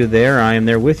more are you there, I am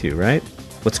there with you, right?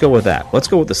 Let's go with that. Let's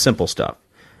go with the simple stuff.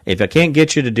 If I can't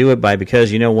get you to do it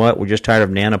because you know what, we're just tired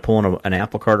of Nana pulling an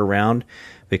apple cart around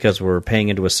because we're paying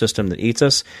into a system that eats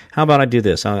us, how about I do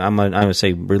this? I'm going to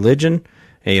say religion.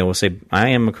 And we'll say I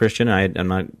am a Christian. I'm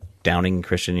not downing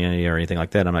Christianity or anything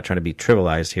like that. I'm not trying to be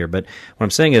trivialized here. But what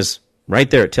I'm saying is right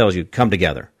there it tells you come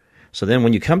together. So then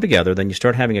when you come together, then you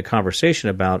start having a conversation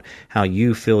about how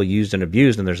you feel used and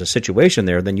abused, and there's a situation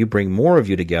there, then you bring more of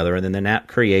you together, and then that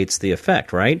creates the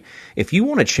effect, right? If you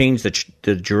want to change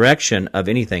the direction of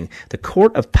anything, the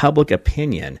court of public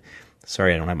opinion,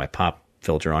 sorry, I don't have my pop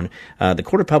filter on, the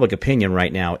court of public opinion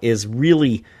right now is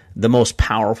really the most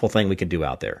powerful thing we can do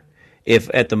out there.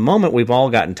 If at the moment we've all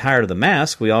gotten tired of the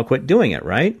mask, we all quit doing it,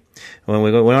 right? When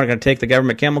we aren't going to take the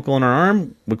government chemical in our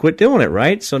arm, we quit doing it,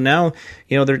 right? So now,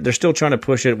 they're still trying to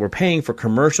push it. We're paying for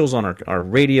commercials on our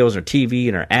radios, our TV,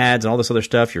 and our ads, and all this other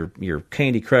stuff. Your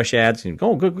Candy Crush ads, and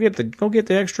go get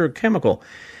the extra chemical,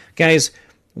 guys.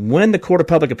 When the court of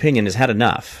public opinion has had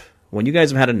enough, when you guys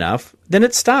have had enough, then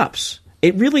it stops.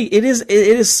 It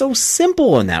is so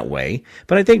simple in that way.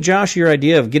 But I think, Josh, your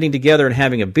idea of getting together and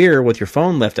having a beer with your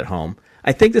phone left at home,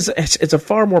 I think it's a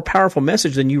far more powerful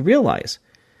message than you realize.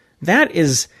 That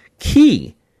is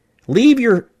key. Leave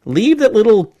that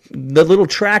little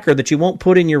tracker that you won't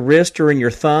put in your wrist or in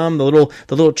your thumb, the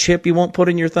little chip you won't put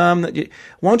in your thumb.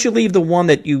 Why don't you leave the one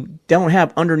that you don't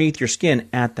have underneath your skin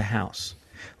at the house?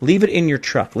 Leave it in your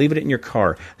truck. Leave it in your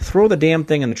car. Throw the damn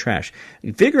thing in the trash.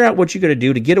 Figure out what you got to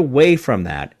do to get away from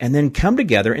that, and then come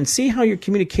together and see how your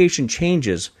communication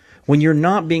changes when you're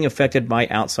not being affected by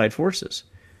outside forces.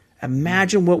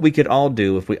 Imagine what we could all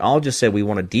do if we all just said we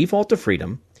want to default to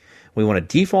freedom. We want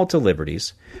to default to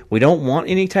liberties. We don't want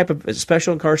any type of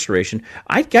special incarceration.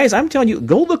 Guys, I'm telling you,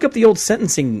 go look up the old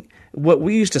sentencing, what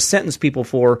we used to sentence people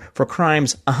for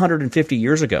crimes 150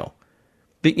 years ago.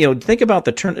 But, think about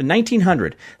the turn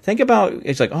 1900. Think about,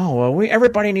 it's like, oh, well,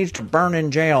 everybody needs to burn in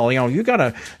jail. You got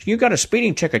a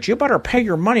speeding ticket. You better pay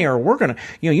your money, or we're gonna,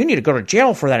 you need to go to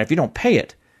jail for that if you don't pay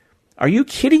it. Are you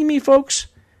kidding me, folks?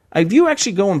 If you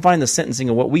actually go and find the sentencing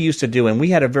of what we used to do, and we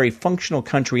had a very functional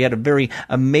country, we had a very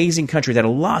amazing country that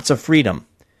had lots of freedom.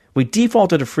 We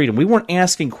defaulted to freedom. We weren't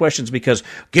asking questions because,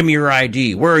 give me your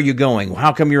ID. Where are you going?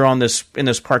 How come you're in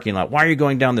this parking lot? Why are you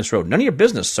going down this road? None of your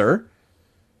business, sir.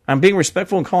 I'm being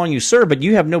respectful and calling you sir, but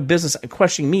you have no business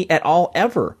questioning me at all,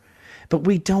 ever. But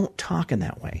we don't talk in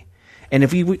that way. And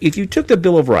if you took the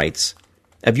Bill of Rights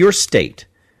of your state,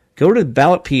 go to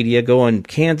Ballotpedia, go on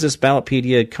Kansas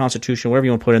Ballotpedia Constitution, whatever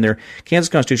you want to put in there, Kansas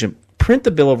Constitution, print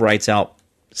the Bill of Rights out,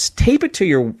 tape it to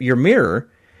your mirror,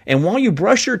 and while you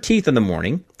brush your teeth in the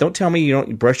morning, don't tell me you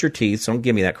don't brush your teeth, so don't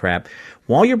give me that crap.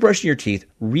 While you're brushing your teeth,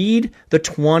 read the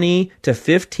 20 to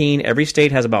 15, every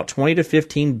state has about 20 to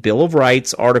 15 Bill of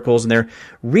Rights articles in there.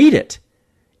 Read it.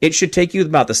 It should take you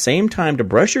about the same time to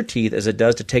brush your teeth as it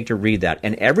does to read that.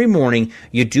 And every morning,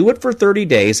 you do it for 30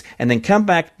 days, and then come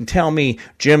back and tell me,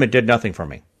 Jim, it did nothing for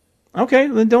me. Okay,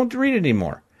 then don't read it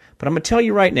anymore. But I'm going to tell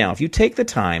you right now, if you take the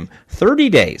time, 30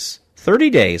 days,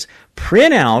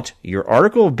 print out your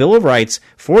article of Bill of Rights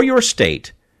for your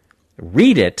state,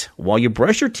 read it while you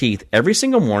brush your teeth every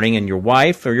single morning, and your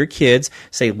wife or your kids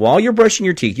say, while you're brushing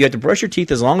your teeth, you have to brush your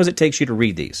teeth as long as it takes you to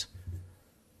read these.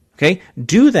 Okay?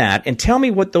 Do that and tell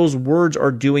me what those words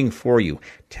are doing for you.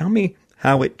 Tell me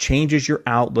how it changes your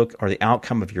outlook or the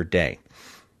outcome of your day.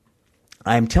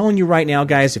 I'm telling you right now,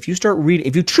 guys, if you start reading,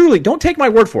 if you truly, don't take my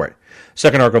word for it.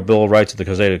 Second Article of Bill of Rights of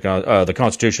the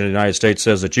Constitution of the United States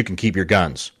says that you can keep your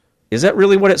guns. Is that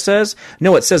really what it says?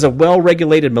 No, it says a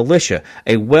well-regulated militia,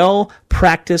 a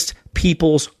well-practiced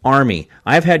people's army.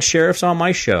 I've had sheriffs on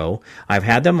my show. I've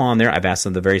had them on there. I've asked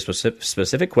them the very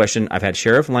specific question. I've had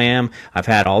Sheriff Lamb. I've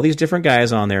had all these different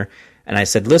guys on there. And I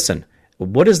said, listen,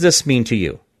 what does this mean to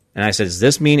you? And I said, does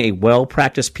this mean a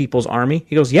well-practiced people's army?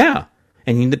 He goes, yeah.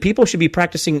 And the people should be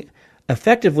practicing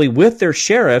effectively with their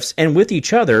sheriffs and with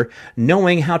each other,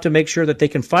 knowing how to make sure that they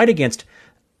can fight against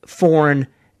foreign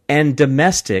and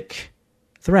domestic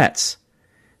threats.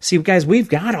 See, guys, we've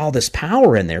got all this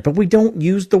power in there, but we don't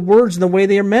use the words in the way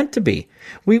they are meant to be.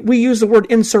 We use the word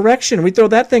insurrection. We throw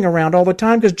that thing around all the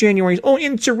time because January is,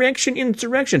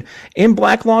 insurrection. In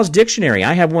Black Law's dictionary,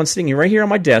 I have one sitting right here on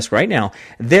my desk right now.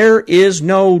 There is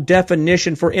no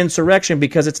definition for insurrection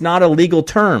because it's not a legal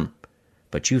term.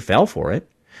 But you fell for it.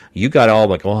 You got all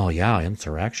like, oh, yeah,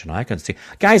 insurrection. I can see.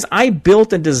 Guys, I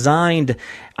built, and trained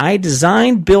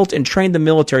the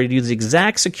military to use the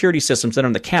exact security systems that are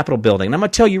in the Capitol building. And I'm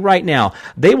going to tell you right now,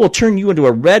 they will turn you into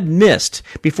a red mist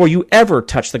before you ever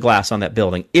touch the glass on that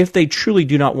building if they truly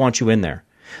do not want you in there.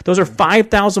 Those are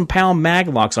 5,000-pound mag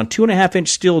locks on 2.5-inch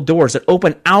steel doors that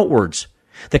open outwards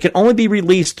that can only be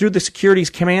released through the security's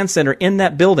command center in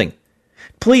that building.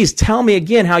 Please tell me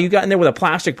again how you got in there with a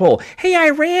plastic pole. Hey,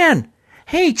 Iran.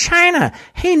 Hey, China.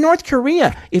 Hey, North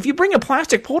Korea. If you bring a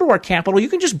plastic pole to our Capitol, you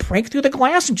can just break through the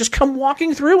glass and just come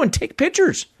walking through and take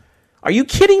pictures. Are you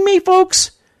kidding me,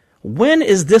 folks? When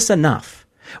is this enough?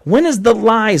 When is the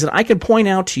lies that I can point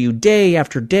out to you day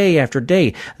after day after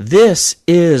day? This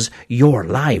is your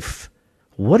life.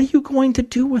 What are you going to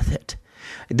do with it?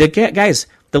 Guys,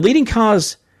 the leading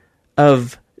cause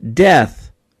of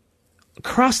death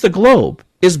across the globe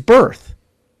is birth.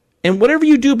 And whatever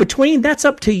you do between, that's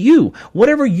up to you.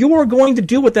 Whatever you're going to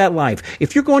do with that life.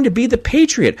 If you're going to be the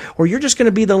patriot or you're just going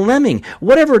to be the lemming,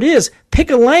 whatever it is, pick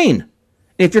a lane.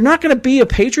 If you're not going to be a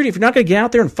patriot, if you're not going to get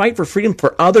out there and fight for freedom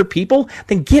for other people,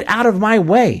 then get out of my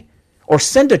way. Or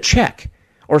send a check.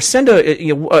 Or send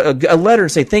a letter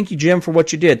and say, thank you, Jim, for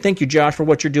what you did. Thank you, Josh, for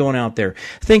what you're doing out there.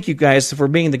 Thank you, guys, for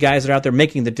being the guys that are out there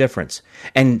making the difference.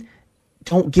 And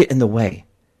don't get in the way.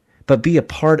 But be a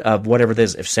part of whatever it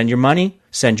is. If send your money,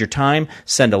 send your time,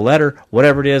 send a letter,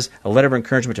 whatever it is, a letter of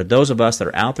encouragement to those of us that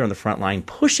are out there on the front line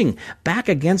pushing back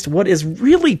against what is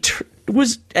really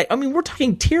we're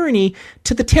talking tyranny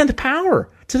to the 10th power,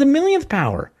 to the millionth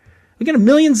power. We got a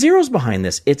million zeros behind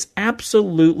this. It's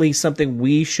absolutely something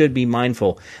we should be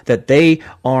mindful that they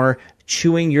are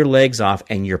chewing your legs off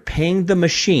and you're paying the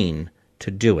machine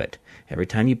to do it. Every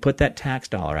time you put that tax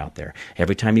dollar out there,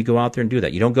 every time you go out there and do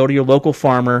that, you don't go to your local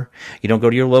farmer, you don't go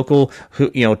to your local,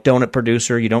 donut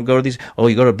producer, you don't go to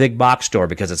you go to a big box store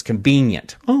because it's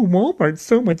convenient. Oh, Walmart's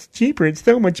so much cheaper, it's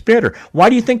so much better. Why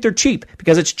do you think they're cheap?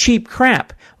 Because it's cheap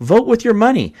crap. Vote with your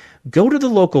money. Go to the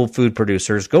local food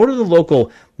producers, go to the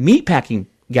local meat packing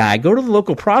guy, go to the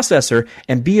local processor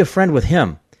and be a friend with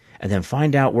him. And then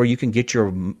find out where you can get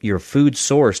your food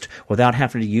sourced without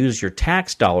having to use your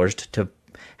tax dollars to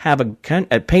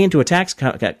pay into a tax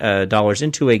dollars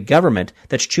into a government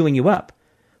that's chewing you up.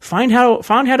 Find how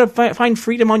to find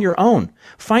freedom on your own.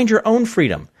 Find your own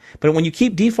freedom. But when you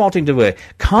keep defaulting to a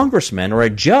congressman or a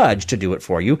judge to do it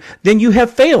for you, then you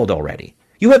have failed already.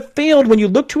 You have failed when you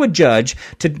look to a judge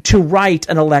to write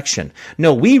an election.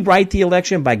 No, we write the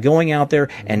election by going out there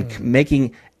and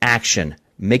making action,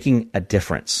 making a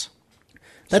difference.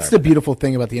 That's the beautiful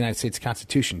thing about the United States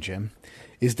Constitution, Jim,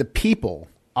 is the people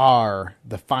are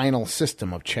the final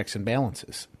system of checks and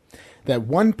balances. That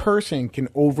one person can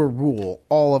overrule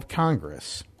all of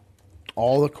Congress,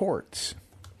 all the courts,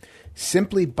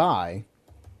 simply by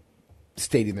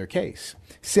stating their case,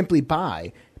 simply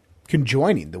by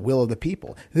conjoining the will of the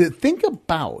people. Think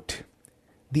about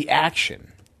the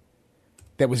action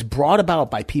that was brought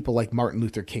about by people like Martin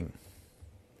Luther King,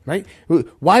 right?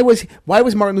 Why was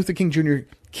Martin Luther King Jr.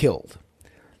 killed?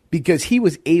 Because he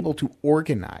was able to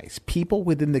organize people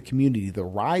within the community to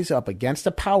rise up against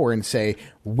the power and say,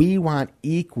 we want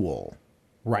equal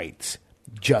rights,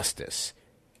 justice.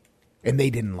 And they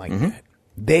didn't like that.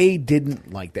 They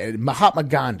didn't like that. Mahatma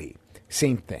Gandhi,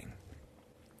 same thing.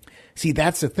 See,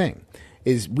 that's the thing,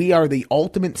 is we are the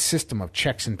ultimate system of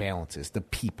checks and balances, the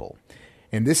people.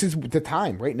 And this is the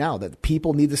time right now that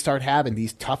people need to start having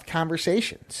these tough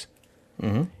conversations.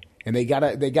 Mm-hmm. And they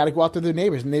gotta go out to their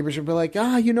neighbors. And neighbors will be like,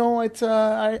 it's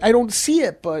I don't see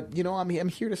it, but I'm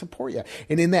here to support you.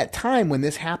 And in that time when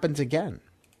this happens again,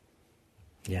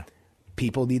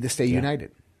 people need to stay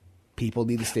united. People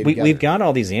need to stay together. We've got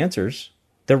all these answers.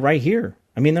 They're right here.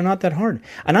 I mean, they're not that hard.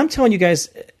 And I'm telling you guys,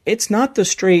 it's not the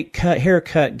straight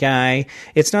haircut guy.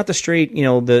 It's not the straight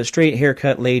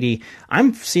haircut lady.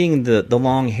 I'm seeing the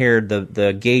long-haired,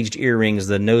 the gauged earrings,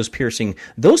 the nose piercing.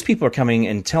 Those people are coming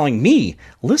and telling me,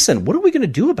 listen, what are we going to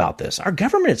do about this? Our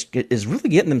government is really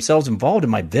getting themselves involved in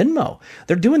my Venmo.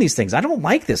 They're doing these things. I don't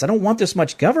like this. I don't want this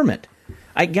much government.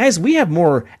 Guys, we have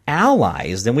more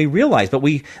allies than we realize, but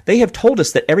they have told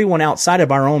us that everyone outside of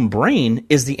our own brain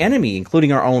is the enemy,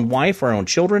 including our own wife, our own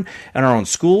children, and our own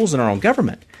schools and our own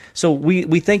government. So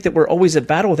we think that we're always at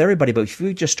battle with everybody, but if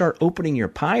we just start opening your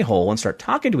pie hole and start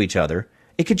talking to each other,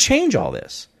 it could change all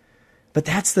this. But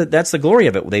that's the glory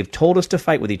of it. They've told us to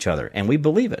fight with each other, and we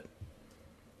believe it.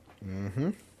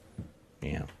 Mm-hmm.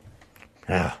 Yeah.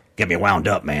 Get me wound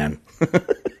up, man.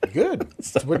 Good.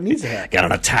 That's what needs to happen. Got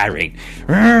on a tirade.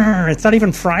 It's not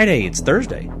even Friday. It's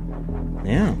Thursday.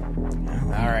 Yeah.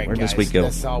 All right, where'd guys. This week go?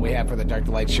 That's all we have for the Dark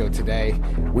to Light show today.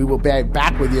 We will be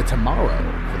back with you tomorrow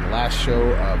for the last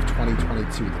show of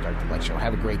 2022, the Dark to Light show.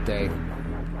 Have a great day.